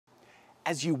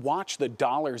As you watch the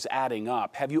dollars adding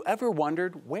up, have you ever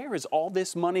wondered, where is all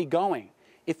this money going?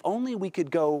 If only we could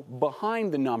go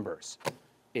behind the numbers.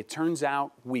 It turns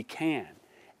out we can.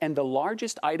 And the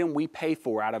largest item we pay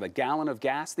for out of a gallon of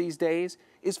gas these days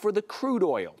is for the crude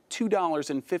oil,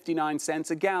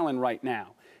 $2.59 a gallon right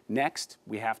now. Next,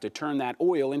 we have to turn that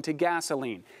oil into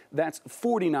gasoline. That's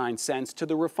 49 cents to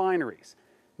the refineries.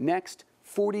 Next,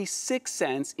 46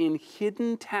 cents in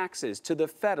hidden taxes to the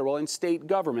federal and state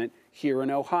government here in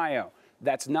Ohio.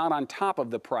 That's not on top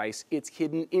of the price, it's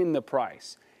hidden in the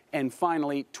price. And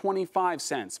finally, 25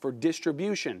 cents for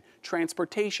distribution,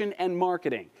 transportation, and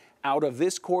marketing. Out of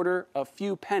this quarter, a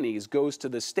few pennies goes to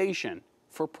the station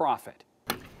for profit.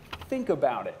 Think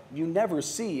about it. You never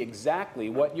see exactly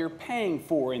what you're paying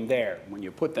for in there. When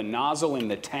you put the nozzle in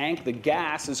the tank, the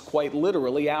gas is quite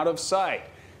literally out of sight.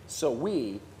 So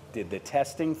we did the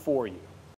testing for you.